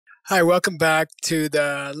Hi, welcome back to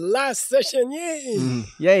the last session, yay!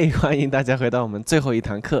 耶！欢迎大家回到我们最后一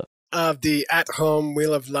堂课 of the At-Home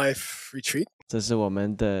Wheel of Life retreat. 这是我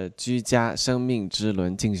们的居家生命之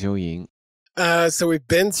轮进修营。So we've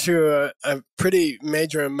been through a pretty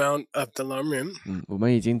major amount of the Lam-Rim. 我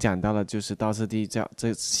们已经讲到了就是道次第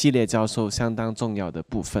这系列教授相当重要的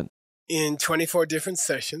部分。In 24 different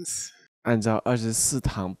sessions. 按照24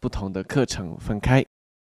堂不同的课程分开。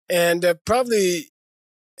And probably,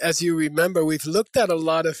 as you remember, we've looked at a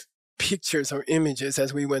lot of pictures or images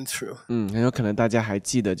as we went through. 很有可能大家还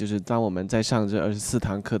记得，就是当我们在上这24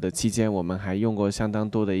堂课的期间，我们还用过相当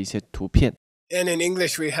多的一些图片。And in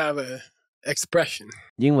English, we have an expression.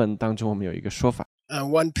 英文当中我们有一个说法。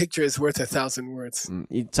One picture is worth 1,000 words.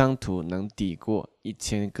 一张图能抵过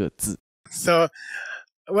1000个字。So,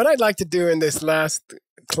 what I'd like to do in this last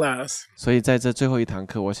class. 所以在这最后一堂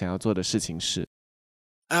课，我想要做的事情是。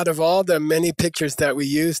Out of all the many pictures that we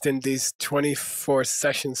used in these 24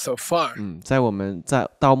 sessions so far. 在我们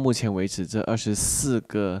到目前为止这24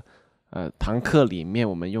个堂课里面，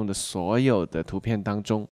我们用的所有的图片当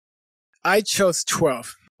中 I chose 12.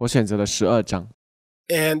 我选择了12张。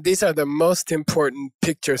And these are the most important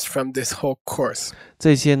pictures from this whole course.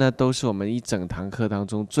 这些呢，都是我们一整堂课当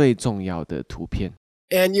中最重要的图片。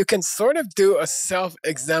And you can sort of do a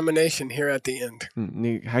self-examination here at the end.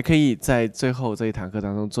 你还可以在最后这一堂课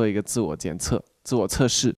当中做一个自我检测、自我测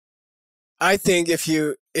试。I think if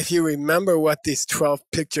you remember what these 12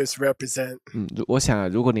 pictures represent. 我想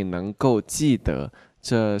如果你能够记得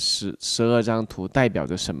这12张图代表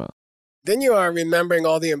着什么。Then you are remembering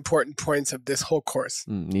all the important points of this whole course.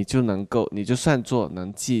 你就算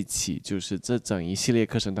能记起就是这整一系列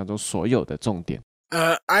课程当中所有的重点。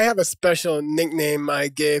I have a special nickname I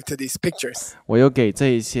gave to these pictures. 我有给这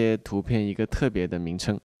一些图片一个特别的名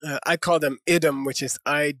称。I call them IDIM, which is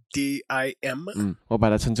I-D-I-M. 我把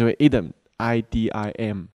它称之为 IDIM,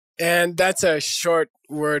 I-D-I-M. And that's a short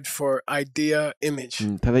word for idea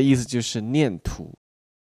image. 它的意思就是念图。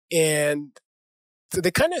And so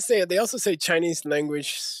they also say Chinese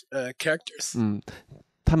language characters.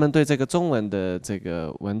 他们对这个中文的这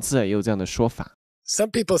个文字也有这样的说法。Some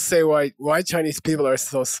people say why Chinese people are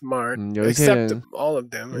so smart, except all of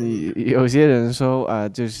them. 有些人说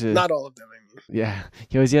就是 Not all of them, I mean. Yeah,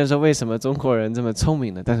 有些人说为什么中国人这么聪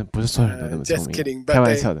明呢？但是不是所有人都那么聪明。Just kidding, 开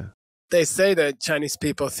玩笑的。They say that Chinese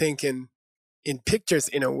people think in pictures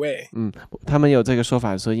in a way. 他们有这个说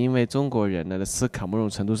法说，因为中国人的思考某种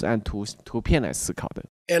程度是按图片来思考的。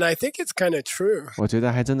And I think it's kind of true. 我觉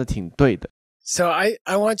得还真的挺对的。So I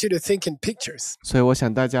want you to think in pictures. 所以我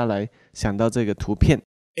想大家来想到这个图片。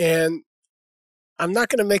And I'm not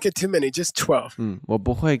going to make it too many, just 12. 我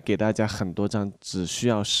不会给大家很多张，只需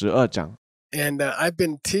要12张。And I've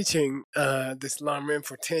been teaching this Lam-Rim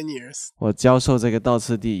for 10 years. 我教授这个道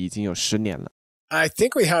次第已经有10年了。I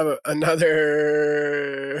think we have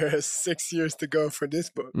another 6 years to go for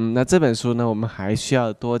this book. 那这本书呢，我们还需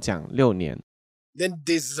要多讲6年。Then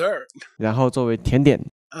dessert. 然后作为甜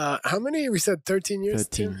点。How many? We said 13 years?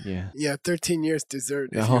 13, yeah. Yeah, 13 years dessert.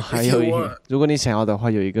 然后还有如果你想要的话，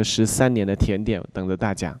有一个13年的甜点等着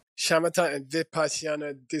大家。Shamatha and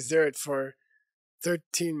Vipassana dessert for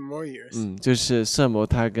 13 more years. 就是摄摩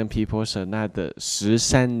他跟毗婆舍那的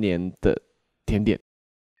13年的甜点。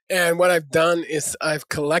And what I've done is I've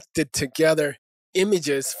collected together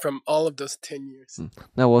images from all of those 10 years.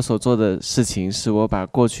 那我所做的事情是我把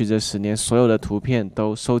过去这10年所有的图片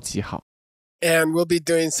都收集好。And we'll be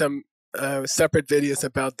doing some separate videos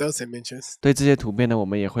about those images. 对这些图片呢，我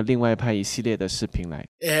们也会另外拍一系列的视频来。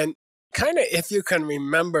And kind of if you can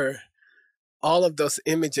remember all of those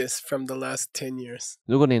images from the last 10 years.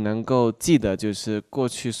 如果你能够记得就是过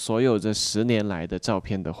去所有这10年来的照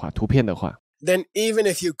片的话，图片的话。Then even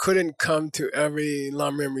if you couldn't come to every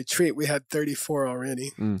Lam-Rim retreat, we had 34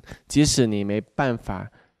 already. 即使你没办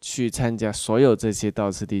法去参加所有这些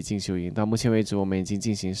道次第进修营，到目前为止我们已经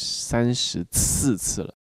进行34次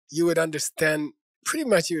了。You would understand, pretty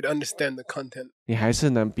much you would understand the content. 你还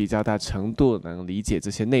是能比较大程度能理解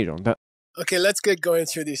这些内容的。Okay, let's get going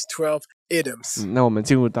through these 12 idioms. 那我们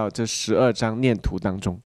进入到这12张念图当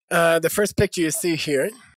中。The first picture you see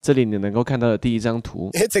here. 这里你能够看到的第一张图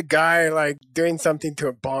It's a guy like doing something to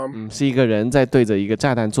a bomb. 是一个人在对着一个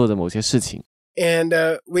炸弹做着某些事情。And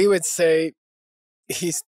we would say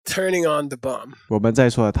he's turning on the bomb. 我们在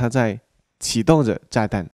说他在启动着炸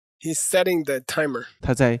弹。He's setting the timer.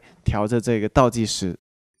 他在调着这个倒计时。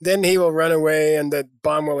Then he will run away and the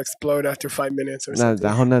bomb will explode after 5 minutes or something.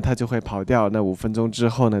 然后呢，他就会跑掉。那5分钟之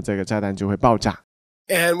后呢，这个炸弹就会爆炸。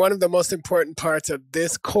And one of the most important parts of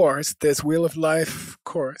this course, this Wheel of Life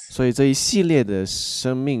course. 所以这一系列的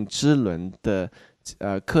生命之轮的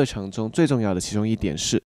课程中最重要的其中一点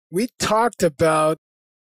是 we talked about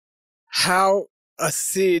how a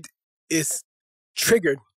seed is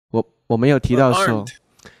triggered 我们有提 or 到说 armed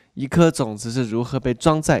一颗种子是如何被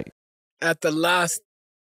装载 at the last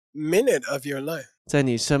minute of your life. 在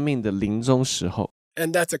你生命的临终时候，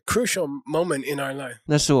 And that's a crucial moment in our life.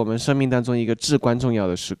 那是我们生命当中一个至关重要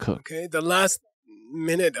的时刻， Okay, the last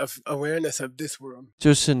minute of awareness of this world.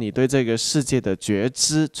 就是你对这个世界的觉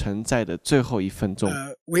知存在的最后一分钟。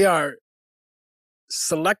 We are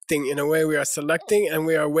selecting, in a way, we are selecting and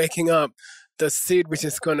we are waking up the seed which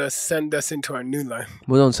is going to send us into our new life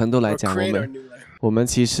某种程度来 or 讲， create our new life. 我们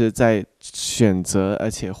其实在选择，而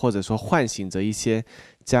且或者说唤醒着一些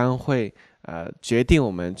将会决定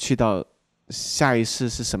我们去到下一世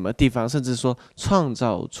是什么地方，甚至说创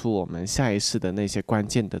造出我们下一世的那些关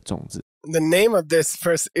键的种子。 The name of this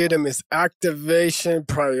first item is Activation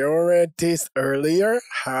Priorities Earlier,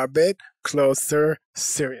 Habit Closer,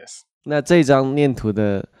 Serious. 那这张念图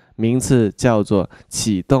的名字叫做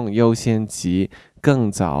启动优先级，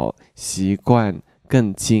更早，习惯，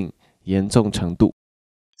更近，严重程度。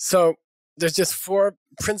 So there's just 4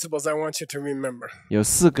 principles I want you to remember. 有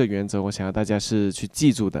4个原则，我想要大家是去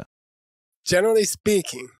记住的。 Generally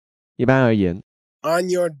speaking, 一般而言， on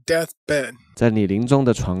your deathbed, 在你临终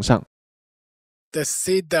的床上， the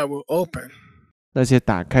seed that will open 那些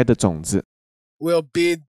打开的种子， will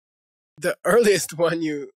be the earliest one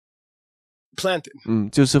you planted.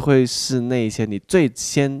 就是会是那些你最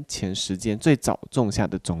先前时间最早种下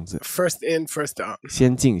的种子， First in, first out.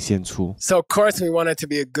 先进先出。 So of course we want it to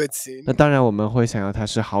be a good seed. 那当然我们会想要它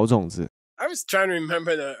是好种子。 I was trying to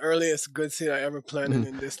remember the earliest good seed I ever planted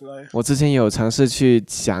in this life. 我之前有尝试去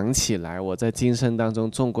想起来我在今生当中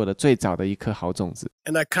种过的最早的一颗好种子，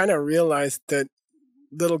 And I kind of realized that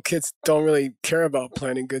little kids don't really care about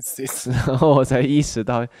planting good seeds. 然后我才意识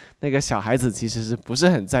到那个小孩子其实是不是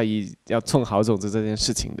很在意要种好种子这件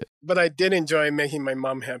事情的。 But I did enjoy making my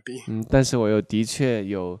mom happy. 但是我的确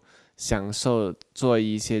有享受做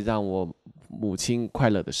一些让我母亲快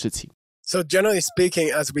乐的事情。 So generally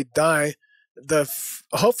speaking, as we die,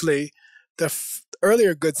 hopefully the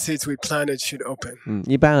earlier good seeds we planted should open.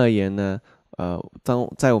 一般而言呢，当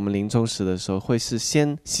在我们临终时的时候，会是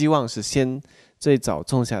希望是最早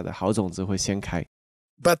种下的好种子会先开。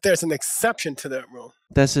 But there's an exception to that rule.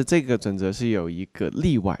 但是这个准则是有一个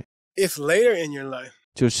例外， If later in your life,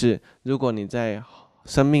 就是如果你在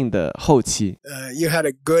生命的后期， you had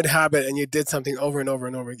a good habit and you did something over and over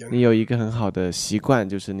and over again, 你有一个很好的习惯，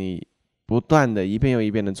就是你不断的一遍又一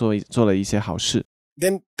遍的做了一些好事，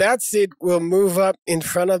 then that seed will move up in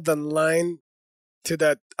front of the line to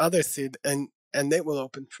that other seed and it will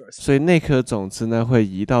open first. 所以那颗种子呢会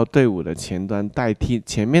移到队伍的前端，代替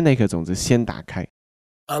前面那颗种子先打开。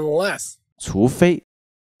 Unless, 除非，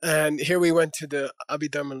 and here we went to the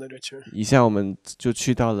Abhidharma literature, 以下我们就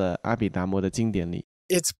去到了阿毗达摩的经典里，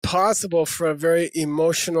 it's possible for a very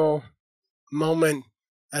emotional moment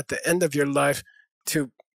at the end of your life to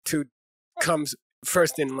come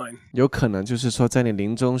first in line. 有可能就是说在你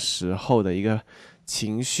临终时候的一个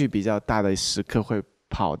情绪比较大的时刻会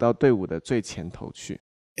跑到队伍的最前头去。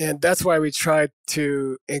 And that's why we try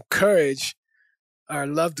to encourage our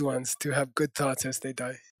loved ones to have good thoughts as they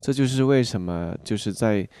die. 这就是为什么就是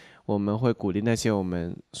在我们会鼓励那些我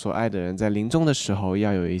们所爱的人在临终的时候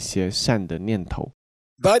要有一些善的念头。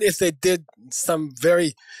 But if they did some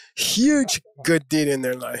very huge good deed in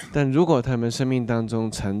their life, 但如果他们生命当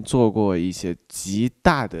中曾做过一些极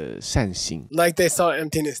大的善行， like they saw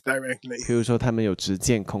emptiness directly, 比如说他们有直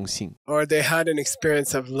见空性， or they had an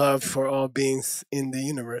experience of love for all beings in the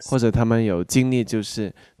universe, 或者他们有经历就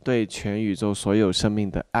是对全宇宙所有生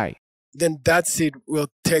命的爱， then that seed will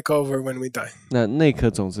take over when we die. 那颗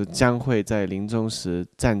种子将会在临终时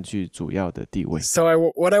占据主要的地位。 So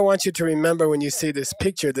what I want you to remember when you see this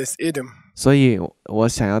picture, this idiom, 所以我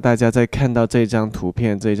想要大家在看到这张图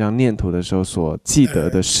片这张念图的时候所记得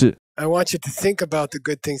的是， I want you to think about the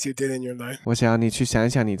good things you did in your life, 我想要你去想一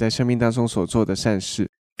想你在生命当中所做的善事，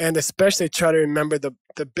 and especially try to remember the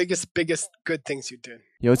biggest good things you did.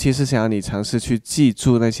 尤其是想要你尝试去记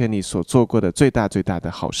住那些你所做过的最大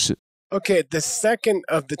的好事。 Okay, the second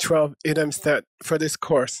of the 12 idioms that for this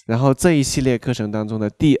course, 然后这一系列课程当中的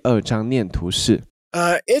第2张念图是，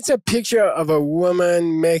 it's a picture of a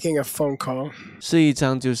woman making a phone call, 是一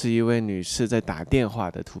张就是一位女士在打电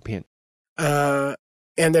话的图片， and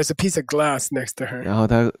there's a piece of glass next to her. 然后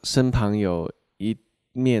她身旁有一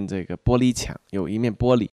面这个玻璃墙，有一面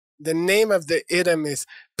玻璃。 The name of the idiom is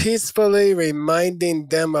peacefully reminding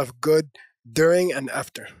them of good during and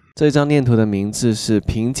after. 这张念图的名字是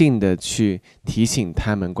平静的去提醒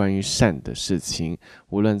他们关于善的事情，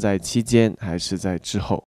无论在期间还是在之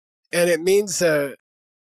后。And it means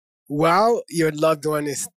while your loved one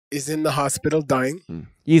is in the hospital dying,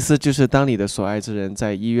 意思就是当你的所爱之人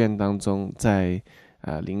在医院当中，在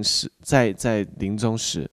临终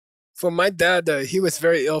时。For my dad, he was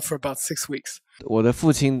very ill for about 6 weeks. 我的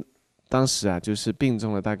父亲当时就是病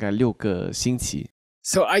重了大概6个星期。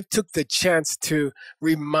So I took the chance to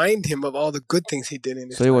remind him of all the good things he did in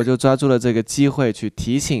his life. 所以我就抓住了这个机会去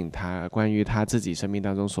提醒他关于他自己生命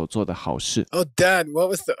当中所做的好事。Oh, Dad, what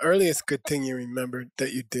was the earliest good thing you remembered that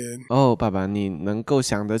you did? 爸爸，你能够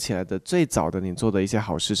想得起来的最早的你做的一些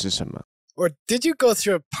好事是什么？ Or did you go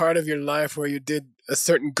through a part of your life where you did a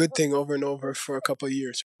certain good thing over and over for a couple of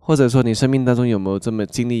years? 或者说你生命当中有没有这么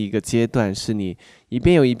经历一个阶段，是你一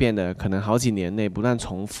遍又一遍的，可能好几年内不断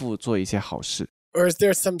重复做一些好事？ Or is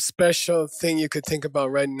there some special thing you could think about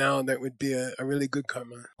right now that would be a really good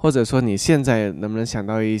karma? 或者说你现在能不能想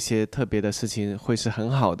到一些特别的事情，会是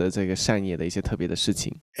很好的这个善业的一些特别的事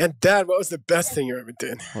情？ And Dad, what was the best thing you ever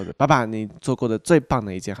did? 或者爸爸，你做过的最棒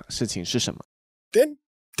的一件事情是什么？ Then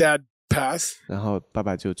Dad passed. 然后爸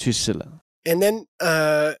爸就去世了。 And then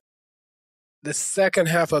the second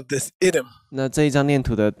half of this idiom 那这一张念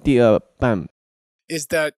图的第二半 is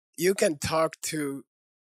that you can talk to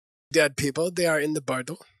dead people. They are in the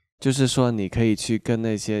bardo. 就是说你可以去跟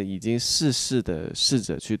那些已经逝世的逝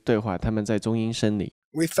者去对话，他们在中阴身里。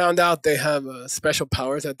 We found out they have special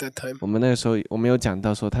powers at that time. 我们那个时候我们有讲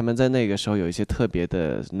到说，他们在那个时候有一些特别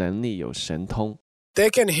的能力，有神通。 They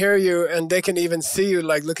can hear you and they can even see you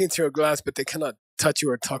like looking through a glass, but they cannot touch you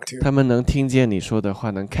or talk to you. 他们能听见你说的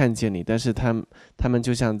话，能看见你，但是他们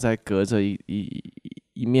就像在隔着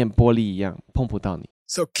一面玻璃一样，碰不到你。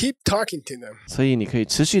 So keep talking to them. 所以你可以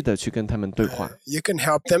持续的去跟他们对话。 You can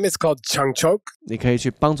help them. It's called changchok. 你可以去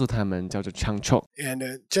帮助他们，叫做changchok。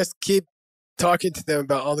 And just keep talking to them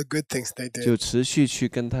about all the good things they 就 did. 持续去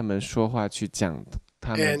跟他们说话，去讲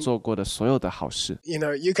他们做过的所有的好事。 You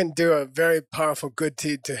know, you can do a very powerful good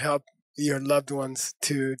deed to help your loved ones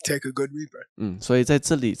to take a good rebirth. 所以在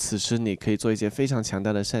这里，此时你可以做一些非常强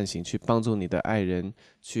大的善行，去帮助你的爱人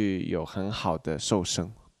去有很好的受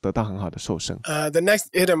生，得到很好的受生。 The next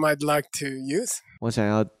idiom I'd like to use. 我想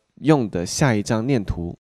要用的下一张念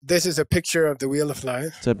图， This is a picture of the Wheel of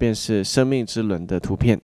Life. 这便是生命之轮的图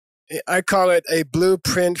片。 I call it a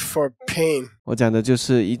blueprint for pain. 我讲的就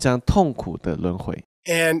是一张痛苦的轮回。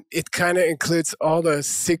 And it kind of includes all the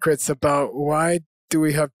secrets about why do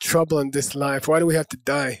we have trouble in this life? Why do we have to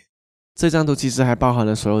die? 这张图其实还包含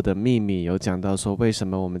了所有的秘密，有讲到说为什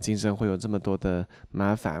么我们今生会有这么多的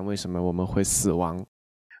麻烦，为什么我们会死亡。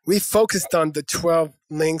 We focused on the 12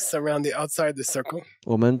 links around the outside the circle.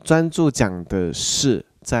 我们专注讲的是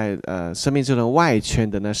在生命之轮外圈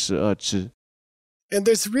的那12支。 And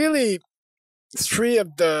there's really 3 of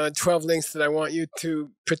the 12 links that I want you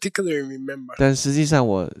to particularly remember. 但实际上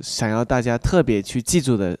我想要大家特别去记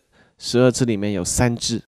住的12支里面有3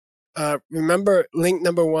支。 Remember, link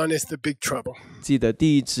number 1 is the big trouble. 记得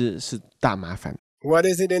第一支是大麻烦。 What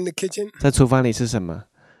is it in the kitchen? 在厨房里是什么？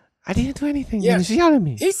 I didn't do anything. Yeah. 你是要了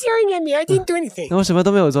你。 He's yelling at me. I didn't do anything. 那我什么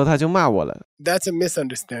都没有做，他就骂我了， That's a 那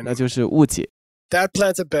misunderstanding. 就是误解， That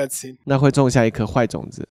plants a bad seed. 那会种下一颗坏种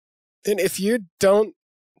子。 Then if you don't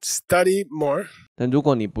study more, 但如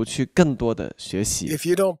果你不去更多的学习， if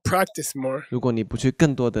you don't practice more, 如果你不去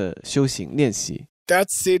更多的修行练习， that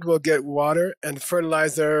seed will get water and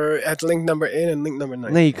fertilizer at link number 8 and link number 9.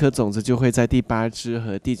 那一颗种子就会在第8支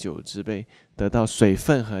和第9支被得到水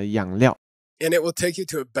分和养料， And it will take you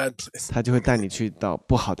to a bad place. 它就会带你去到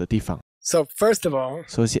不好的地方。 So first of all,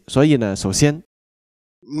 所以呢，首先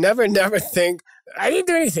never think, I didn't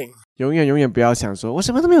do anything. 永远不要想说我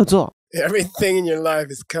什么都没有做， Everything in your life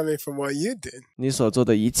is coming from what you did. 你所做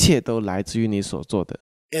的一切都来自于你所做的，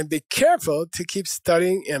 And be careful to keep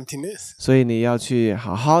studying emptiness. 所以你要去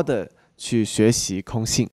好好的去学习空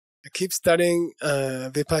性， Keep studying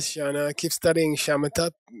Vipassana. Keep studying Shamatha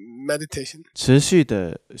meditation. 持续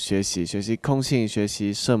的学习空性，学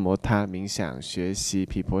习摄摩他冥想，学习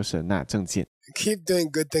毗婆舍那正见， Keep doing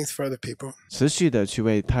good things for other people. 持续的去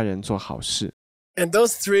为他人做好事。 And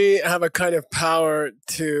those 3 have a kind of power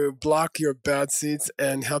to block your bad seeds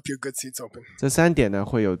and help your good seeds open. 这3点呢，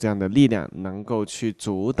会有这样的力量，能够去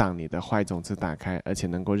阻挡你的坏种子打开，而且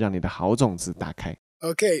能够让你的好种子打开。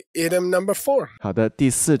 Okay, idiom number 4. 好的，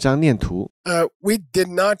第4张念图， We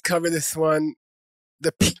did not cover this one,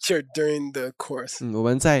 the picture during the course. 我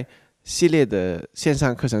们在系列的线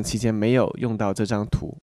上课程期间没有用到这张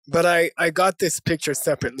图， But I got this picture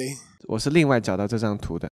separately. 我是另外找到这张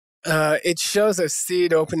图的。It shows a seed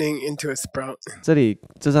opening into a sprout. 这里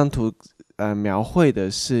这张图描绘的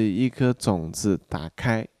是一颗种子打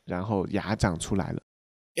开，然后芽长出来了。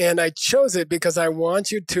And I chose it because I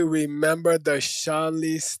want you to remember the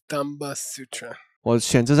Shalistamba Sutra. 我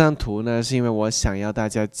选这张图呢，是因为我想要大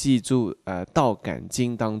家记住道感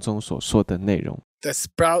经当中所说的内容。The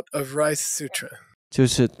Sprout of Rice Sutra. 就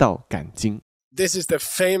是道感经。This is the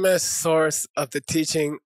famous source of the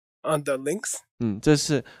teaching on the links. 这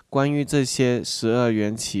是关于这些12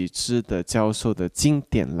缘起支的教授的经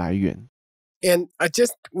典来源。And I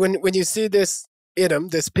just when you see this item,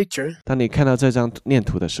 this picture, 当你看到这张念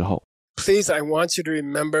图的时候 please, I want you to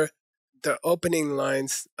remember the opening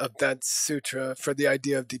lines of that sutra for the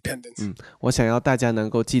idea of dependence. 我想要大家能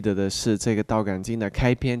够记得的是这个道感经的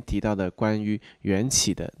开篇提到的关于缘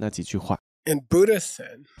起的那几句话。And Buddha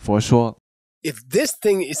said, 佛说 if this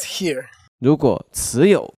thing is here, 如果此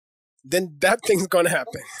有 then that thing's going to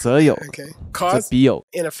happen. 则有 Okay. 则 Cause, 必有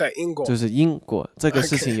in effect, 因果。就是因果，这个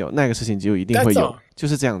事情有那个事情就一定会 That's 有 all. 就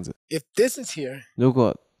是这样子。 If this is here, 如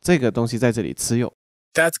果这个东西在这里此有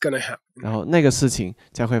that's going to happen. 然后那个事情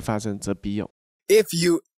将会发生则必有。 If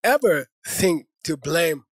you ever think to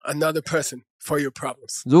blame another person for your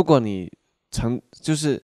problems, 如果你就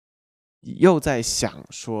是又在想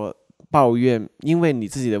说抱怨因为你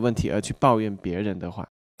自己的问题而去抱怨别人的话，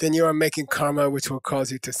 then you are making karma which will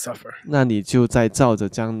cause you to suffer. 那你就在造着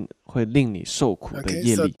将会令你受苦的 Okay,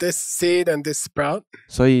 业 so 力。 this seed and this sprout,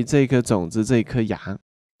 所以这颗种子这颗芽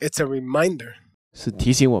it's a reminder 是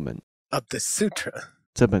提醒我们 of the sutra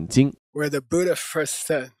这本经 where the Buddha first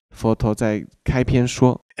said, 佛陀在开篇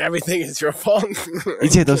说 everything is your fault. 一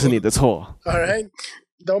切都是你的错 All right?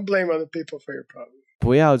 Don't blame other people for your problems.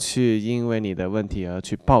 不要去因为你的问题而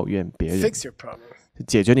去抱怨别人 Fix your problems.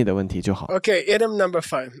 解决你的问题就好。 Okay, item number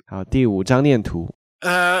 5. 好，第5张念图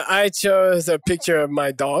I chose a picture of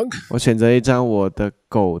my dog. 我选择一张我的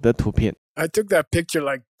狗的图片。 I took that picture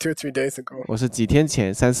like 2 or 3 days ago. 我是几天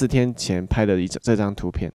前3、4天前拍的这张图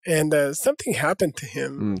片。 And something happened to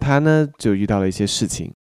him. 他呢就遇到了一些事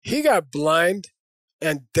情。 He got blind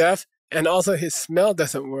and deaf, and also his smell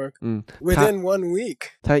doesn't work within 1 week.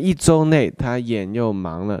 他1周内他眼又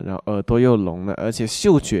盲了，然后耳朵又聋了，而且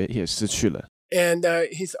嗅觉也失去了。 And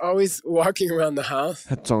he's always walking around the house.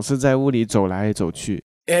 他总是在屋里走来走去，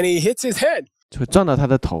 And he hits his head. 就会撞到他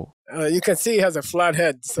的头。 You can see he has a flat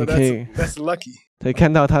head, so Okay. that's lucky. 可以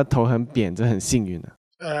看到他头很扁，这很幸运的。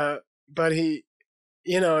 But he,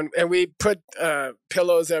 and we put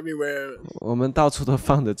pillows everywhere. 我们到处都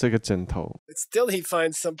放着这个枕头， But still, he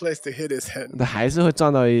finds some place to hit his head. 他还是会找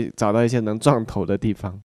到一些能撞头的地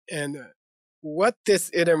方。 And what this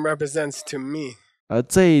item represents to me, 而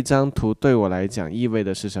这一张图对我来讲意味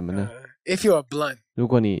的是什么呢？ if you are blind, 如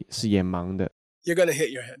果你是眼盲的， you're going to hit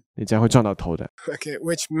your head. 你将会撞到头的。 Okay,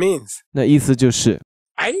 which means 那意思就是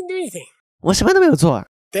I didn't do anything. 我什么都没有做啊，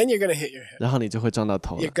 Then you're going to hit your head. 然后你就会撞到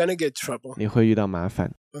头 You're 了， going to get trouble. 你会遇到麻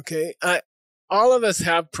烦。 Okay, all of us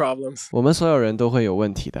have problems. 我们所有人都会有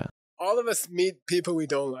问题的， All of us meet people we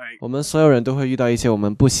don't like. 我们所有人都会遇到一些我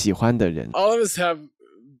们不喜欢的人， All of us have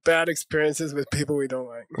bad experiences with people we don't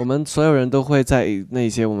like. 我们所有人都会在那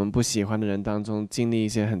些我们不喜欢的人当中经历一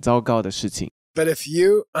些很糟糕的事情。 But if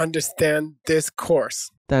you understand this course,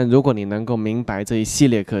 但如果你能够明白这一系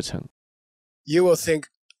列课程， you will think,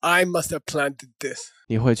 I must have planted this.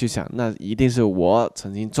 你会去想，那一定是我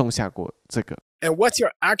曾经种下过这个。 And what's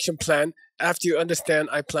your action plan after you understand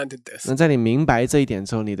I planted this? 那在你明白这一点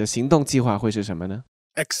之后，你的行动计划会是什么呢？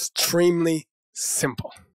 Extremely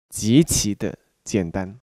simple. 极其的简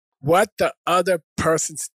单。 What the other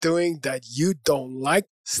person's doing that you don't like,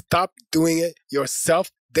 stop doing it yourself.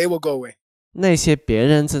 They will go away. 那些别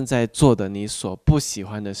人正在做的你所不喜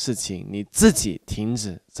欢的事情，你自己停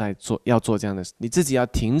止要做这样的，你自己要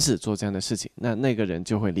停止做这样的事情，那个人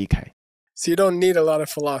就会离开。 So you don't need a lot of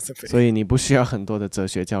philosophy. 所以你不需要很多的哲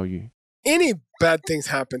学教育。 Any bad things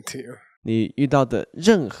happen to you, 你遇到的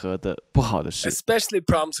任何的不好的事， especially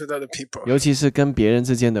problems with other people, 尤其是跟别人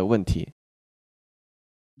之间的问题，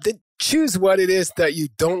 then choose what it is that you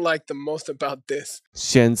don't like the most about this.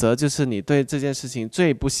 选择就是你对这件事情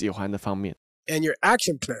最不喜欢的方面， And your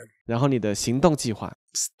action plan, 然后你的行动计划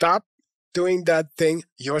stop doing that thing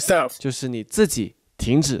yourself. 就是你自己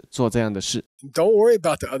停止做这样的事， Don't worry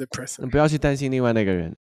about the other person. 不要去担心另外那个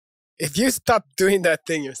人。 If you stop doing that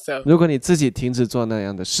thing yourself, 如果你自己停止做那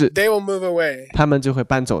样的事， they will move away. 他们就会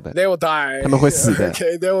搬走的， They will die. 他们会死的。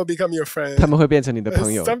 Okay, they will become your friend. 他们会变成你的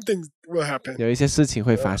朋友， Something will happen. 有一些事情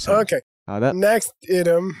会发生。 Okay, 好的， next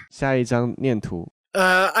item. 下一张念图，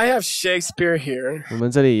 I have Shakespeare here. 我们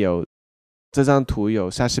这里有这张图有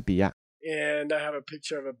莎士比亚， And I have a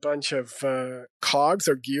picture of a bunch of cogs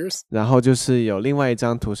or gears. 然后就是有另外一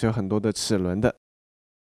张图是有很多的齿轮的。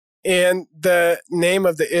And the name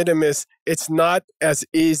of the idiom is "It's not as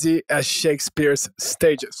easy as Shakespeare's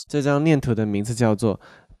stages." 这张念图的名字叫做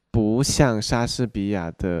“不像莎士比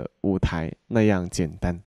亚的舞台那样简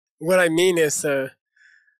单”。What I mean is,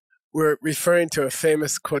 we're referring to a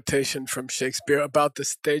famous quotation from Shakespeare about the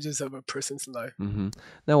stages of a person's life.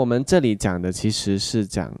 那我们这里讲的其实是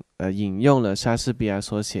讲引用了莎士比亚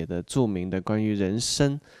所写的著名的关于人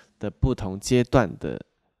生的不同阶段的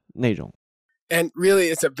内容。And really,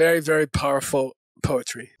 it's a very, very powerful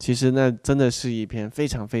poetry. 其实那真的是一篇非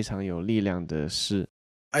常非常有力量的诗。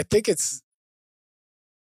I think it's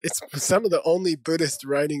some of the only Buddhist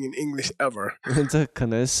writing in English ever. 这可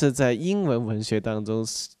能是在英文文学当中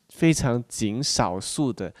非常仅少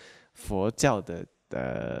数的佛教的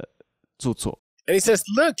著作。And he says,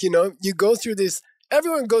 look, you go through this,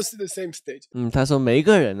 everyone goes through the same stage. 他说每一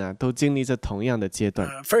个人啊都经历着同样的阶段。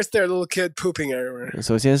First, they're a little kid pooping everywhere.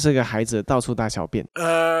 首先是个孩子到处大小便。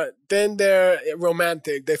Then they're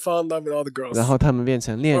romantic. They fall in love with all the girls. 然后他们变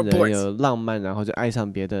成恋人，有浪漫，然后就爱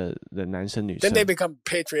上别的男生女生。Then they become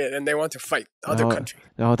patriot and they want to fight other countries.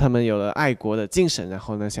 然后他们有了爱国的精神，然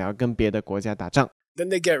后呢想要跟别的国家打仗。Then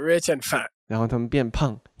they get rich and fat. 然后他们变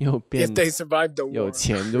胖又变 If they survive the war. 有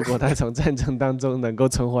钱，如果他从战争当中能够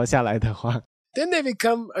存活下来的话。Then they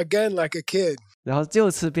become again like a kid. 然后就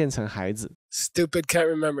此变成孩子。Stupid, can't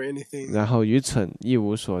remember anything. 然后愚蠢，一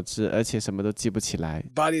无所知，而且什么都记不起来。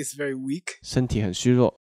Body is very weak. 身体很虚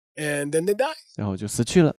弱。And then they die. 然后就死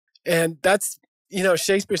去了。And that's,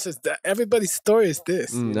 Shakespeare says that everybody's story is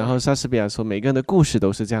this. 然后莎士比亚说每个人的故事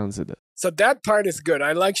都是这样子的。So that part is good.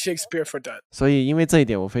 I like Shakespeare for that. 所以因为这一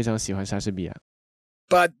点我非常喜欢莎士比亚。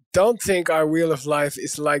But don't think our wheel of life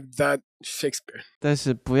is like that Shakespeare. 但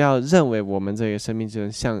是不要认为我们这个生命之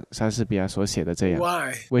轮像莎士比亚所写的这样。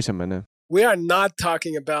Why? 为什么呢？ We are not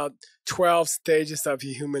talking about 12 stages of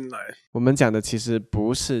human life. 我们讲的其实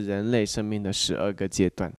不是人类生命的12个阶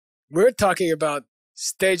段。We're talking about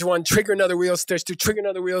Stage 1, trigger another wheel. Stage 2, trigger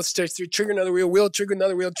another wheel. Stage 3, trigger another wheel. Wheel, trigger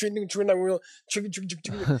another wheel. Trigger another wheel.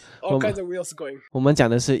 Trigger. All kinds of wheels going. 我们讲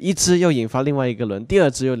的是一支又引发另外一个轮，第二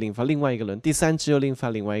支又引发另外一个轮，第三支又引发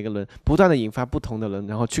另外一个轮，不断的引发不同的轮，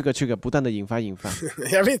然后trigger不断的引发。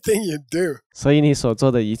Everything you do. 所以你所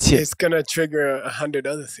做的一切 It's gonna trigger 100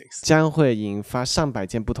 other things. 将会引发上百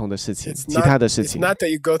件不同的事情，其他的事情。It's not that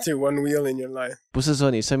you go through one wheel in your life. 不是说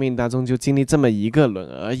你生命当中就经历这么一个轮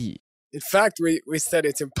而已。In fact, we said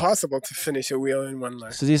it's impossible to finish a wheel in one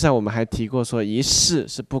life. 实际上我们还提过说一世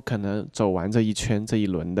是不可能走完这一圈这一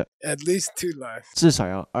轮的。At least 2 lives. 至少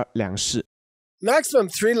要2世。Maximum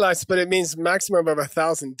 3 lives, but it means maximum of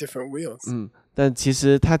 1,000 different wheels. 但其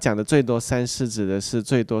实他讲的最多3世指的是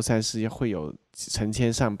最多3世会有成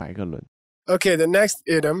千上百个轮。Okay, the next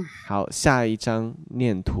idiom. 好，下一张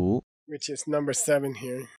念图 Which is number 7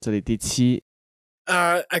 here. 这里第7。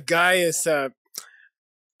A guy is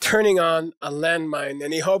turning on a landmine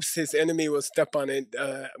and he hopes his enemy will step on it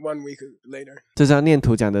 1 week later. 这张念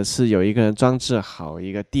图讲的是有一个人装置好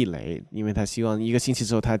一个地雷，因为他希望1个星期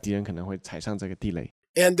之后他的敌人可能会踩上这个地雷。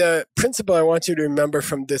And the principle I want you to remember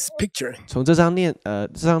from this picture. 从这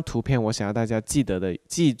张图片我想要大家记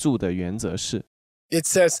住的原则是 It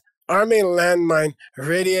says arm a landmine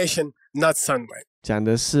radiation not sunlight. 讲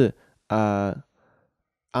的是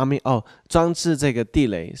装置这个地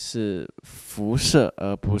雷是辐射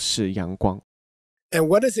而不是阳光。 And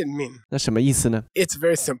what does it mean? 那什么意思呢？ It's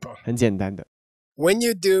very simple. 很简单的。 When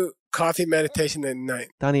you do coffee meditation at night,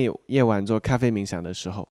 当你夜晚做咖啡冥想的时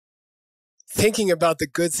候， thinking about the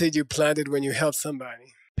good seed you planted when you help somebody,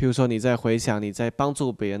 譬如说你在回想你在帮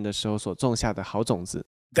助别人的时候所种下的好种子，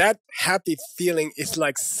 that happy feeling is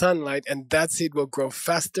like sunlight and that seed will grow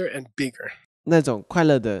faster and bigger. 那种快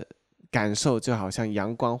乐的感受就好像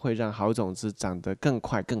阳光会让好种子长得更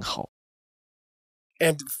快更好。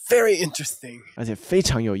 And very interesting. 而且非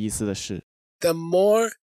常有意思的是 The more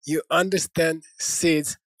you understand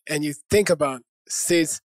seeds and you think about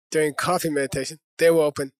seeds during coffee meditation, they will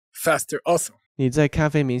open faster also. 你在咖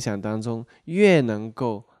啡冥想当中越能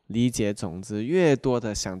够理解种子，越多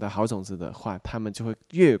的想到好种子的话，它们就会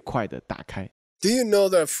越快的打开。Do you know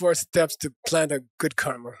the 4 steps to plant a good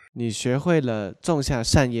karma? 你学会了种下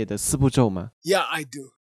善业的4步骤吗？ Yeah, I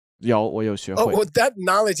do. 有，我有学会。Oh, well, that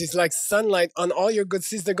knowledge is like sunlight on all your good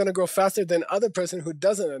seeds. They're going to grow faster than other person who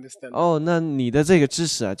doesn't understand. 那你的这个知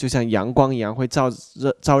识啊，就像阳光一样，会照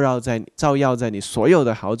耀在你所有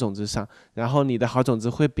的好种子上，然后你的好种子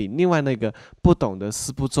会比另外那个不懂得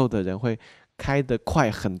4步骤的人会开得快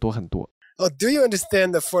很多很多。Oh, do you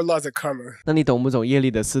understand the 4 laws of karma? 那你懂不懂业力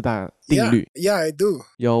的4大定律？ Yeah, I do.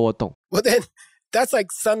 有，我懂。Well, then that's like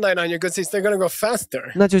sunlight on your good seeds. They're going to go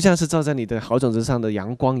faster. 那就像是照在你的好种子上的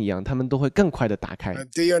阳光一样，它们都会更快的打开。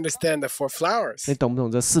Do you understand the 4 flowers? 你懂不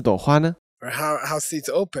懂这4朵花呢？ Or how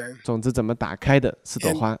seeds open? 种子怎么打开的4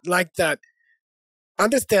朵花？ And like that,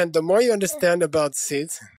 understand, the more you understand about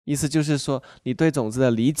seeds, 意思就是说，你对种子的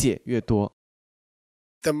理解越多，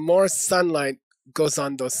 the more sunlight goes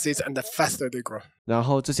on those seeds and the faster they grow. 然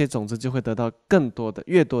后这些种子就会得到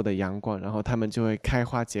越多的阳光，然后它们就会开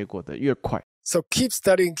花结果的越快。 So keep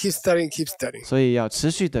studying, keep studying, keep studying. 所以要持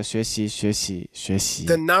续的学习。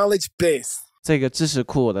 The knowledge base 这个知识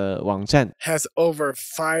库的网站 has over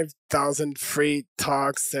 5,000 free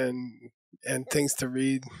talks and things to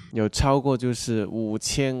read. 有超过就是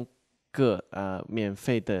5000个免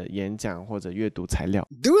费的演讲或者阅读材料。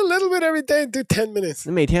 Do a little bit every day, do 10 minutes.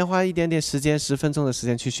 你每天花一点点时间，10分钟的时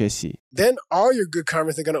间去学习， Then all your good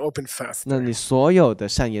karmas are going to open fast. 那你所有的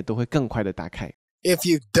善业都会更快的打开。 If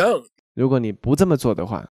you don't, 如果你不这么做的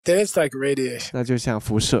话， then it's like radiation. 那就像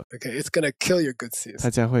辐射， Okay, it's going to kill your good seeds. 它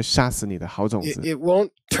将会杀死你的好种子。 It won't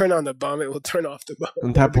turn on the bomb, it will turn off the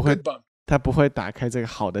bomb. 它 The 不会 good bomb. 它不会打开这个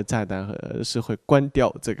好的炸弹，而是会关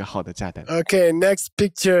掉这个好的炸弹。 Okay, next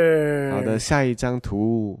picture. 好的，下一张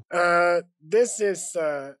图， This is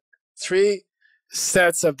 3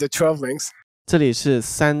 sets of the 12 links. 这里是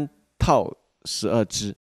3套12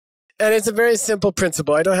支， And it's a very simple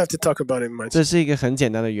principle. I don't have to talk about it much. 这是一个很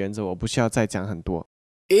简单的原则，我不需要再讲很多。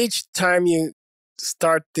 Each time you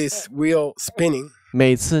start this wheel spinning,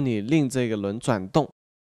 每次你令这个轮转动，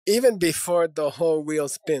 even before the whole wheel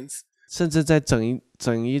spins, 甚至在整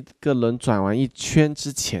一个轮转完一圈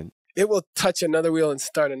之前， it will touch another wheel and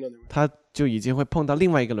start another wheel. 它就已经会碰到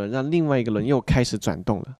另外一个轮，让另外一个轮又开始转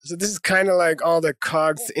动了。 So this is kind of like all the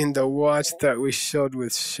cogs in the watch that we showed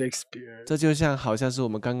with Shakespeare. 这就好像是我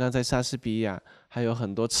们刚刚在莎士比亚还有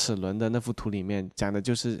很多齿轮的那幅图里面讲的，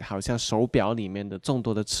就是好像手表里面的众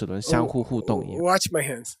多的齿轮相互互动一样。 Watch my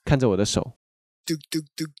hands. 看着我的手，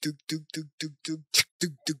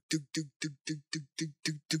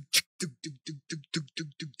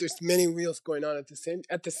 There's many wheels going on at the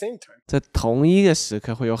same time. 在同一个时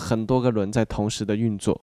刻会有很多个轮在同时的运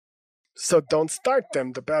作， So don't start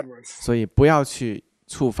them, the bad ones. 所以不要去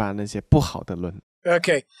触发那些不好的轮。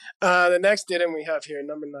 Okay, the next item we have here,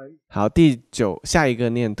 number 9. 好，下一个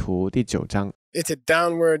念图第9章 It's a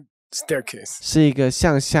downward staircase. 是一个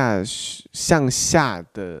向下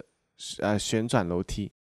的旋转楼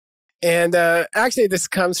梯。 And actually, this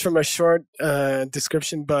comes from a short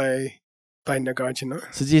description by Nagarjuna.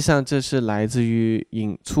 实际上这是来自于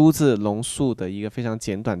出自龙树的一个非常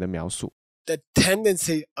简短的描述。 The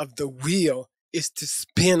tendency of the wheel is to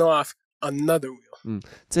spin off another wheel.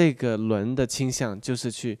 这个轮的倾向就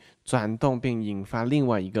是去转动并引发另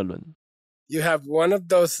外一个轮。 You have one of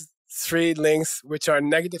those 3 links, which are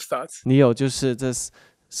negative thoughts, 你有就是这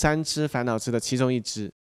3支烦恼支的其中一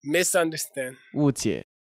支， misunderstand, 误解，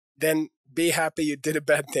 then be happy you did a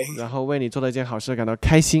bad thing, 然后为你做了一件好事感到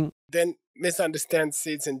开心， then misunderstand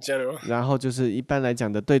seeds in general. 然后就是一般来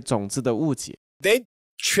讲的对种子的误解， They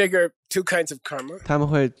trigger 2 kinds of karma, 他们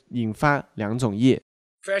会引发2种业，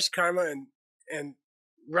 fresh karma and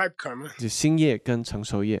ripe karma. 就新业跟成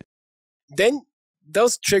熟业。 Then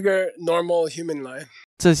those trigger normal human life.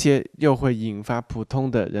 这些又会引发普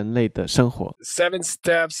通的人类的生活。 7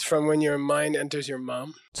 steps from when your mind enters your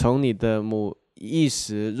mom, 从你的意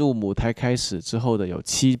识入母胎开始之后的有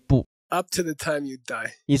7步， up to the time you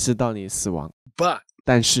die. 一直到你死亡。 But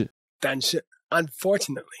但是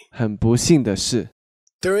unfortunately, 很不幸的是，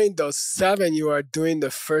 during those 7, you are doing the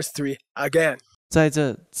first 3 again. 在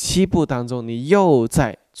这7步当中，你又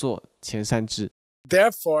在做前3支。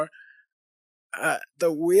 Therefore, the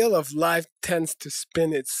wheel of life tends to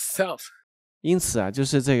spin itself. 因此啊，就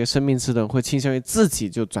是这个生命之轮会倾向于自己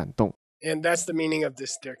就转动。 And that's the meaning of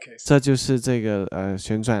this staircase. 这就是这个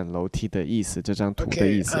旋转楼梯的意思，这张图的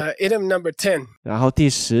Okay, 意思。 item number 10然后第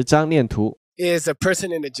10章念图 is a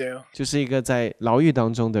person in a jail. 就是一个在牢狱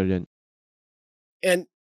当中的人。 And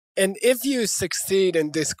if you succeed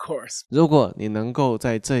in this course, 如果你能够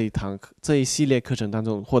在这一系列课程当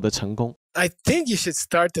中获得成功， I think you should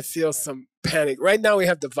start to feel some panic. Right now we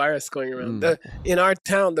have the virus going around. In our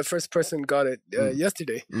town, the first person got it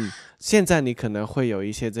yesterday. 现在你可能会有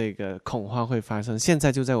一些这个恐慌会发生。现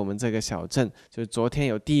在就在我们这个小镇，就昨天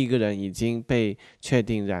有第一个人已经被确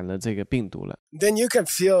定染了这个病毒了。 Then you can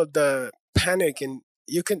feel the panic and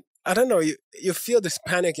you can, I don't know, you feel this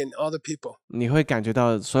panic in all the people. 你会感觉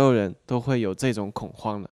到所有人都会有这种恐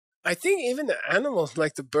慌了。I think even the animals,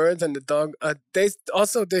 like the birds and the dog, they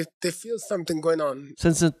feel something going on.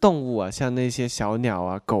 甚至动物啊，像那些小鸟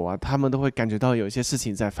啊、狗啊，它们都会感觉到有一些事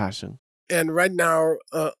情在发生。And right now,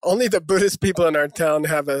 only the Buddhist people in our town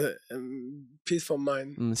have a peaceful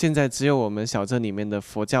mind. 现在只有我们小镇里面的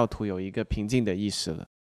佛教徒有一个平静的意识了。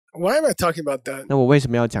Why am I talking about that? 那我为什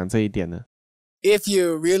么要讲这一点呢？ If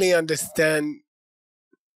you really understand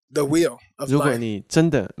the wheel of 如果 life, 你真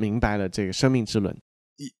的明白了这个生命之轮，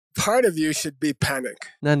 part of you should be panic.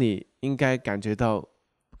 那你应该感觉到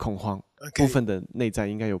恐慌， Okay. 部分的内在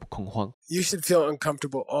应该有恐慌。 You should feel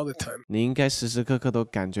uncomfortable all the time. 你应该时时刻刻都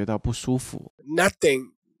感觉到不舒服。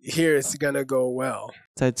 Nothing here is gonna go well.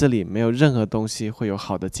 在这里没有任何东西会有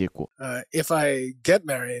好的结果。 If I get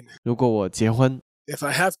married, 如果我结婚， if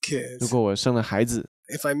I have 如 kids, 果我生了孩子，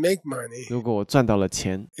 if I make money, 如果我赚到了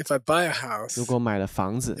钱， if I buy a house, 如果买了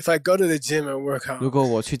房子， if I go to the gym and work 如 out, 果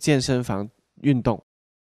我去健身房运动，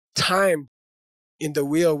 time in the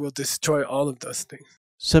wheel will destroy all of those things.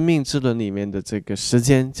 生命之轮里面的这个时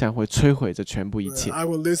间将会摧毁这全部一切。 I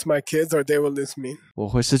will lose my kids or they will lose me. 我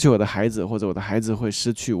会失去我的孩子，或者我的孩子会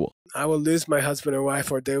失去我。 I will lose my husband or wife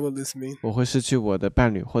or they will lose me. 我会失去我的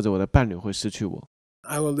伴侣，或者我的伴侣会失去我。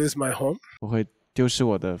 I will lose my home. 我会丢失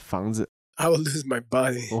我的房子， I will lose my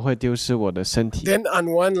body. 我会丢失我的身体。 Then on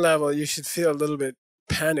one level, you should feel a little bit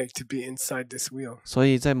panicked to be inside this wheel. 所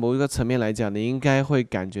以在某一个层面来讲，你应该会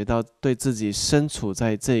感觉到对自己身处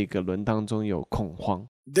在这个轮当中有恐慌。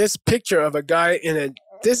 This picture of a guy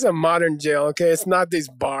this is a modern jail, okay? It's not these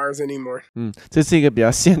bars anymore. 这是一个比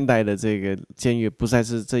较现代的这个监狱，不再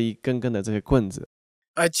是这一根根的这些棍子。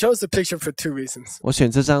 I chose the picture for two reasons. 我选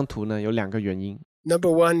这张图呢，有2个原因。 Number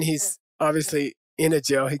one, he's obviously in a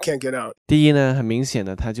jail. He can't get out. 第一呢，很明显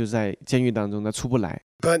的，他就在监狱当中，他出不来。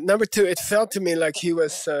 But number two, it felt to me like he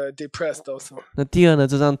was depressed also. 那第二呢，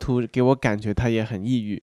这张图给我感觉他也很抑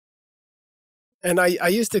郁。 And I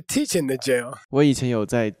used to teach in the jail. 我以前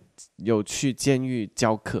有去监狱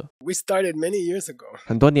教课， We started many years ago.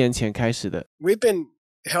 很多年前开始的。 We've been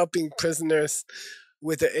helping prisoners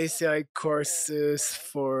with the ACI courses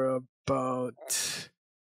for about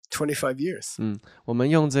 25 years. 我们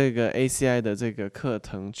用这个 ACI 的这个课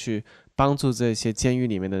程去帮助这些监狱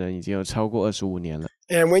里面的人，已经有超过25年了。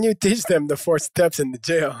 And when you teach them the 4 steps in the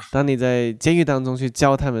jail, 当你在监狱当中去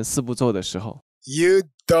教他们4步骤的时候， you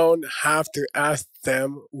don't have to ask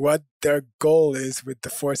them what their goal is with the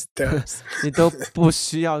 4 steps. 你都不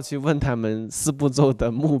需要去问他们4步骤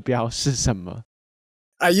的目标是什么。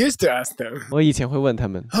 I used to ask them, 我以前会问他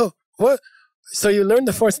们， oh, what? So you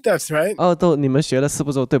learned the 4 steps, right? 你们学了4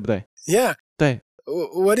步骤，对不对？ Yeah. 对。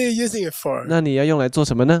 What are you using it for? 那你要用来做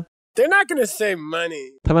什么呢？ They're not going to say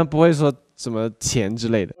money 他们不会说什么钱之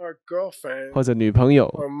类的， or girlfriend 或者女朋友，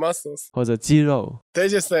 or muscles. 或者肌肉。 They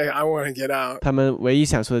just say, I want to get out. 他们唯一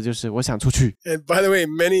想说的就是我想出去。 And by the way,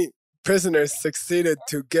 many prisoners succeeded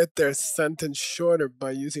to get their sentence shorter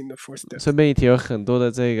by using the 4 steps. 顺便一提，有很多的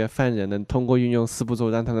这个犯人能通过运用4步骤，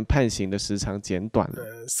让他们判刑的时长减短了。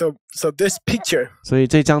So this picture, 所以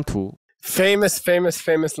这张图 famous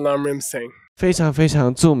Lam Rim saying, 非常非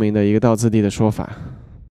常著名的一个道次第的说法。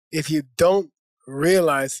 if you don't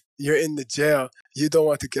realize you're in the jail, you don't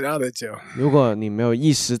want to get out of jail. 如果你没有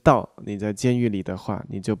意识到你在监狱里的话，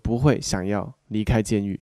你就不会想要离开监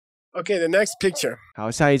狱。 Okay, the next picture.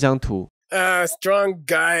 好，下一张图， Strong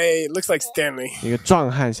guy, looks like Stanley. 一个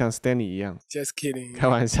壮汉像 Stanley 一样， Just kidding. 开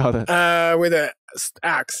玩笑的， With an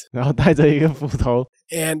axe. 然后带着一个斧头。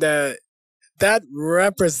 And that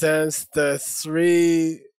represents the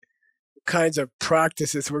 3 kinds of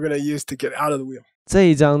practices we're going to use to get out of the wheel. 这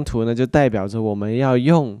一张图呢，就代表着我们要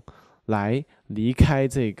用来离开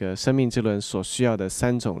这个生命之轮所需要的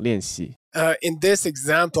3种练习。In this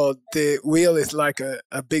example, the wheel is like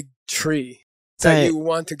a big tree that you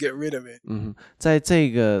want to get rid of it. 在这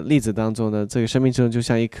个例子当中呢，这个生命之轮就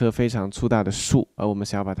像一棵非常粗大的树，而我们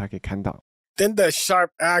想要把它给砍倒。Then the sharp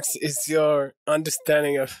axe is your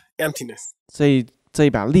understanding of emptiness 这一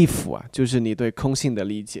把利斧啊，就是你对空性的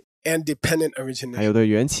理解， and dependent 还 origination. 有对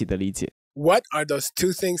缘起的理解。 What are those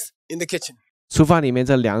 2 things in the kitchen? 厨房里面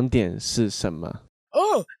这2点是什么？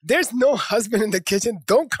 Oh, there's no husband in the kitchen.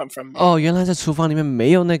 Don't come from me. 原来在厨房里面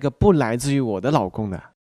没有那个不来自于我的老公的。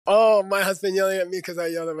 Oh, my husband yelling at me because I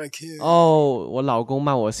yelled at my kids. 我老公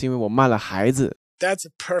骂我是因为我骂了孩子。 That's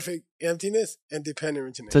perfect emptiness and dependent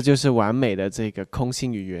origination. 这就是完美的这个空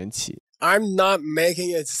性与缘起。 I'm not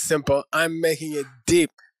making it simple. I'm making it deep.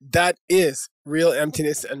 That is real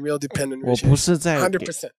emptiness and real dependent 我不是 origination. 在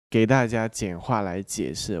 100%. 给大家简化来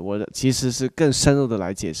解释，我其实是更深入的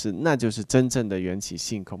来解释，那就是真正的缘起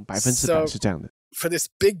性空，100%是这样的。for this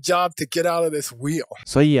big job to get out of this wheel.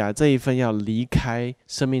 所以啊，这一份要离开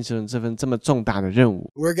生命之轮这份这么重大的任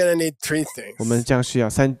务， We're going to need 3 things. 我们将需要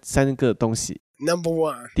三个东西。 Number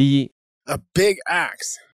 1, 第一， a big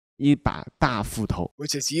axe, 一把大斧头，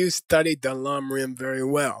 which is you studied the Lam Rim very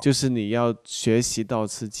well. 就是你要学习道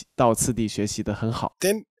次第学习的很好。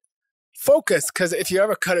 Then focus, because if you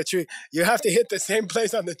ever cut a tree, you have to hit the same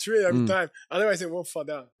place on the tree every time. Otherwise, it won't fall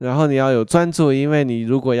down. 然后你要有专注，因为你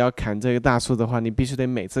如果要砍这个大树的话，你必须得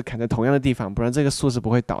每次砍在同样的地方，不然这个树是不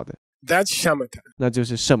会倒的。 That's shamatha. 那就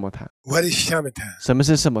是圣摩他。 What is shamatha? 什么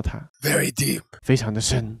是圣摩他？ Very deep. 非常的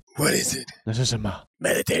深。 What is it? 那是什么？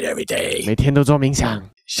 Meditate every day. 每天都做冥想。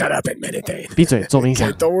 Shut up and meditate. 闭嘴，做冥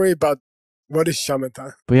想。 Okay, don't worry about what is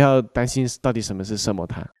shamatha. 不要担心到底什么是圣摩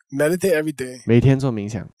他。 Meditate every day. 每天做冥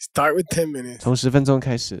想， Start with 10 minutes. 从10分钟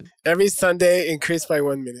开始， Every Sunday, increase by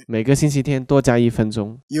 1 minute. 每个星期天多加1分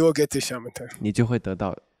钟， You will get to shamatha. 你就会得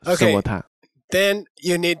到圣摩他。 Then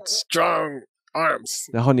you need strong arms.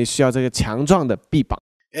 然后你需要这个强壮的臂膀，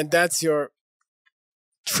 And that's your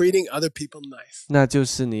treating other people nice. 那就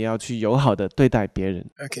是你要去友好的对待别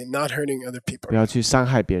人， Okay, not hurting other 不 people. 要去伤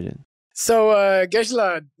害别人。 So,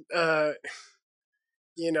 Geshe,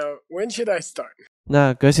 when should I start?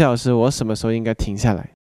 那格西老师，我什么时候应该停下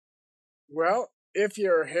来？ Well, if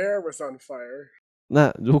your hair was on fire,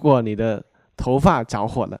 那如果你的头发着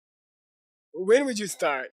火了， when would you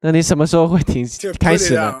start? 那你什么时候会开始 put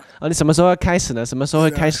it 呢 out.？你什么时候要开始呢？什么时候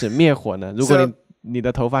会开始灭火呢？如果你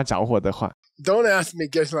的头发着火的话， Don't ask me,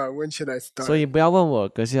 Geshe, when should I 所 start? 以不要问我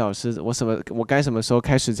格西老师，我该什么时候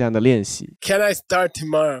开始这样的练习？ Can I start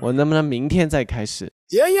tomorrow? 我能不能明天再开始？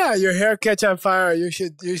 Yeah, your hair catch on fire. You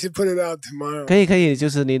should put it out tomorrow. 可以，就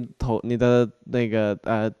是你的那个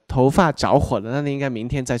头发着火了，那你应该明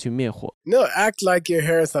天再去灭火。 No, act like your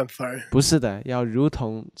hair is on fire. 不是的，要如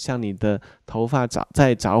同像你的头发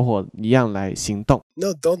在着火一样来行动。 No,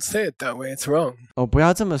 don't say it that way. It's wrong. 哦，不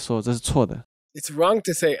要这么说，这是错的。 It's wrong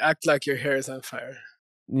to say act like your hair is on fire.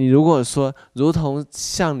 你如果说如同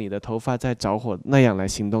像你的头发在着火那样来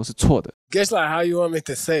行动是错的。 Guess like how you want me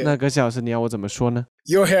to say 那 it? 格西老师，你要我怎么说呢？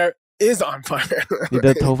 Your hair is on fire. 你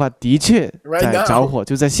的头发的确 Right 在 now. 着火，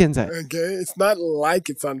就在现在， Okay, it's not like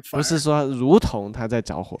it's on 不 fire. 是说如同它在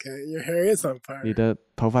着火， Okay, your hair is on 你 fire. 的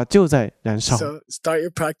头发就在燃烧。 So start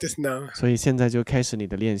your practice now. 所以现在就开始你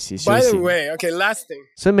的练习修 By the 行。 way, okay, last thing.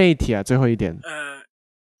 顺便一提啊，最后一点，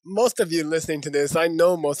 Most of you listening to this, I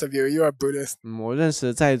know most of you, you are Buddhist. 我认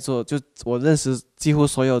识我认识几乎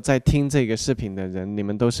所有在听这个视频的人，你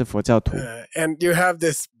们都是佛教徒。 And you have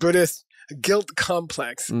this Buddhist guilt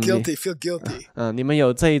complex. Guilty, feel guilty. 你们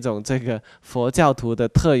有这个佛教徒的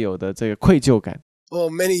特有的这个愧疚感。 Oh,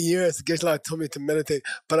 many years, Geshe told me to meditate,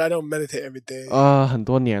 but I don't meditate every day. 很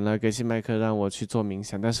多年了，格西麦克让我去做冥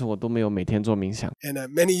想，但是我都没有每天做冥想。 And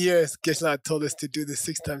many years, Geshe told us to do the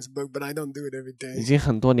 6 times book, but I don't do it every 已 day. 经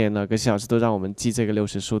很多年了，格西老师都让我们记这个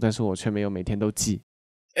60书，但是我却没有每天都记。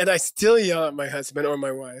 And I still yell at my husband or my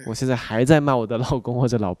wife. 我现在还在骂我的老公或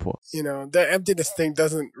者老婆。 You know, the emptiness thing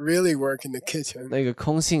doesn't really work in the kitchen. 那个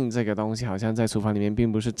空性这个东西好像在厨房里面并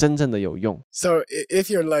不是真正的有用。 So if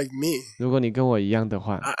you're like me, 如果你跟我一样的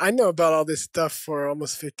话， I know about all this stuff for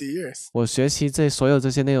almost 50 years. 我学习所有这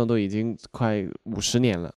些内容都已经快50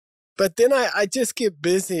年了， But then I just get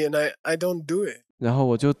busy and I don't do it. 然后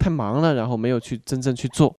我就太忙了，然后没有去真正去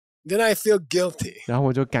做， Then I feel guilty. 然后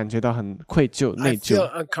我就感觉到很愧疚、 I 内 feel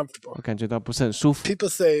疚， uncomfortable. 我感觉到不是很舒服。 People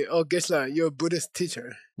say, oh, Geshe, you're a Buddhist teacher.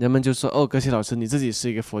 人们就说：“哦，格西老师，你自己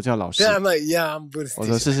是一个佛教老师。 Then I'm like, yeah, I'm a Buddhist ”我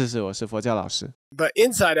说：“ teacher. 是，我是佛教老师。 But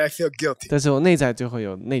inside I feel guilty. ”但是我内在就会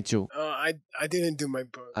有内疚。 I didn't do my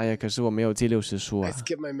book. 哎呀，可是我没有记60书 I 啊，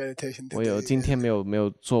 skipped my meditation 我有 today. 今天没有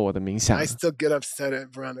做我的冥想 I，still get upset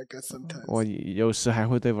at Veronica sometimes. 我有时还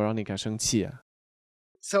会对 Veronica 生气啊。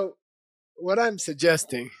 So what I'm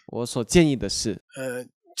suggesting, 我所建议的是，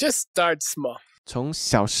 just start small. 从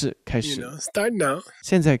小事开 You 始， know, start now.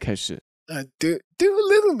 现在开始 Do a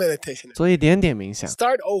little meditation. 做一点点冥想，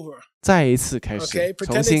 Start over. 再一次开 Okay, 始， pretend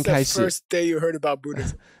重 it's 新 the 开始， first day you heard about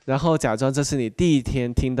Buddhism. 然后假装这是你第一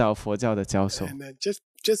天听到佛教的教授， And then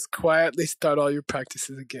just quietly start all your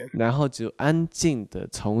practices again. 然后就安静的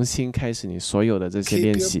重新开始你所有的这些 Keep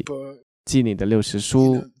练 your 习， book. 记你的60 You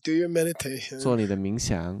书 know,，do your meditation. 做你的冥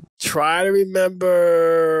想， Try to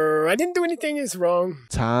remember I didn't do anything is wrong.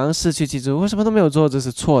 尝试去记住我什么都没有做，这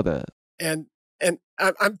是错的。 And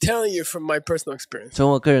I'm telling you from my personal experience,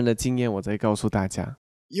 从我个人的经验，我在告诉大家，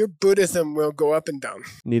 your Buddhism will go up and down.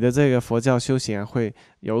 你的这个佛教修行啊，会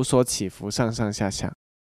有所起伏，上上下下。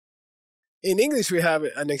 In English, we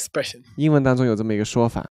have an expression: 英文当中有这么一个说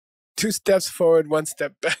法， 2 steps forward, 1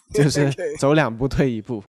 step back. 就是 Okay. 走2步退1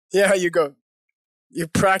步。 Yeah, you go You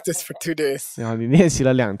practice for 2 days. 然后你练习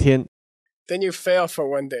了2天， Then you fail for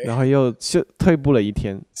 1 day. 然后又退步了1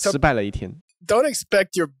天，失败了1天。Don't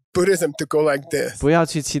expect your Buddhism to go like this. 不要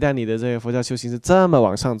去期待你的这个佛教修行是这么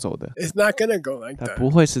往上走的， It's not gonna go like 它 that. 不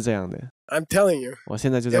会是这样的。 I'm telling you. 我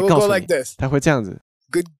现在就在 It will 告 go 诉 like 你， this. 它会这样子。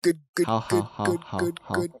 Good, good, good, 好好 good, 好 good, 好 good,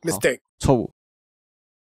 好 good. 好 Mistake. 错误，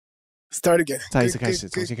 Start again. 再一次 Good, 开始，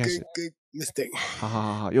 good, 重新 good, 开始。 good, good. Mistake. 好好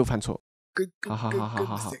好好，又犯错。 Good, good, 好好 good, 好好 good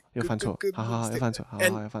好好 mistake. 又犯 Good, 错 good,，good 好好好又 mistake. 犯错，好好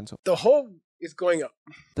And 好又犯错。 the whole is going up.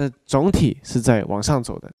 但总体是在往上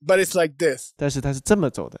走的， But it's like this. 但是它是这么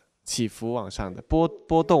走的，起伏往上的，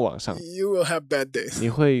波动往上。 You will have bad days. 你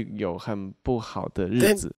会有很不好的日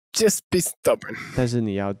Then 子， just be stubborn. 但是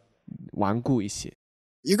你要顽固一些。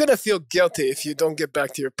 You're gonna feel guilty if you don't get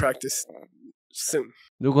back to your practice soon.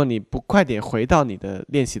 如果你不快点回到你的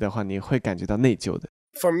练习的话，你会感觉到内疚的。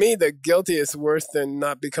For me, the guilty is worse than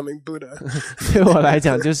not becoming Buddha. 对我来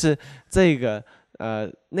讲，就是这个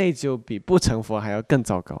内疚比不成佛还要更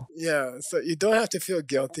糟糕。 Yeah, so you don't have to feel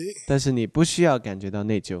guilty. 但是你不需要感觉到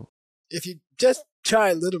内疚。 If you just try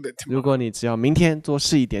a little bit 如 tomorrow, 果你只要明天多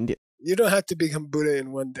试一点点， you don't have to become Buddha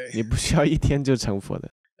in 1 day. 你不需要1天就成佛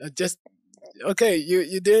的。 Just okay.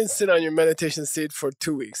 You didn't sit on your meditation seat for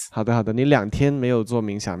 2 weeks, 好的，好的，你2天没有做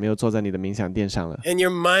冥想，没有坐在你的冥想垫上了， and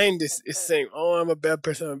your mind is saying, "Oh, I'm a bad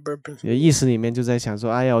person. I'm a bad 你 person." 的意识里面就在想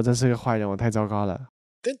说，哎呀，我真是个坏人，我太糟糕了。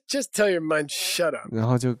 Then just tell your mind, "Shut up," 然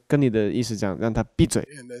后就跟你的意识讲，让他闭嘴，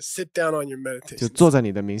 and then sit down on your 就 meditation. 坐在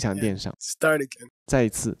你的冥想垫上， Start again. 再一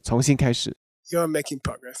次重新开始， You are making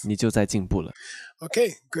progress. 你就在进步了。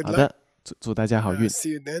 Okay. Good 好 luck. 的，祝大家好运，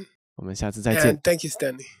 See you then. 我们下次再见 And。thank you,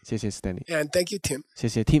 Stanley. 谢谢 Stanley， And thank you, Tim. 谢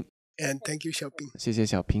谢 Tim， And thank you, Xiaoping. 谢谢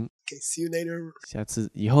小平， Okay. See you later. 下次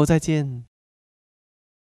以后再见。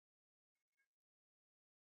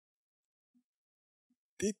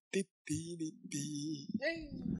Dee, dee, dee, dee, dee. Yay.